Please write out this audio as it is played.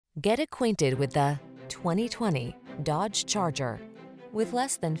Get acquainted with the 2020 Dodge Charger. With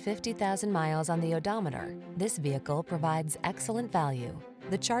less than 50,000 miles on the odometer, this vehicle provides excellent value.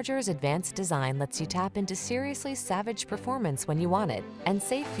 The Charger's advanced design lets you tap into seriously savage performance when you want it and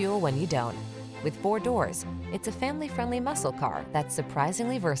save fuel when you don't. With 4 doors, it's a family-friendly muscle car that's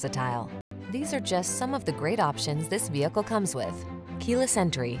surprisingly versatile. These are just some of the great options this vehicle comes with: keyless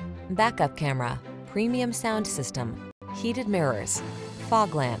entry, backup camera, premium sound system, heated mirrors,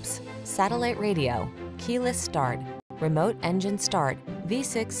 fog lamps, satellite radio, keyless start, remote engine start,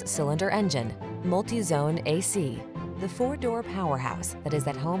 V6 cylinder engine, multi-zone AC, the 4-door powerhouse that is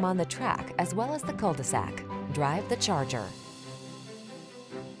at home on the track as well as the cul-de-sac. Drive the Charger.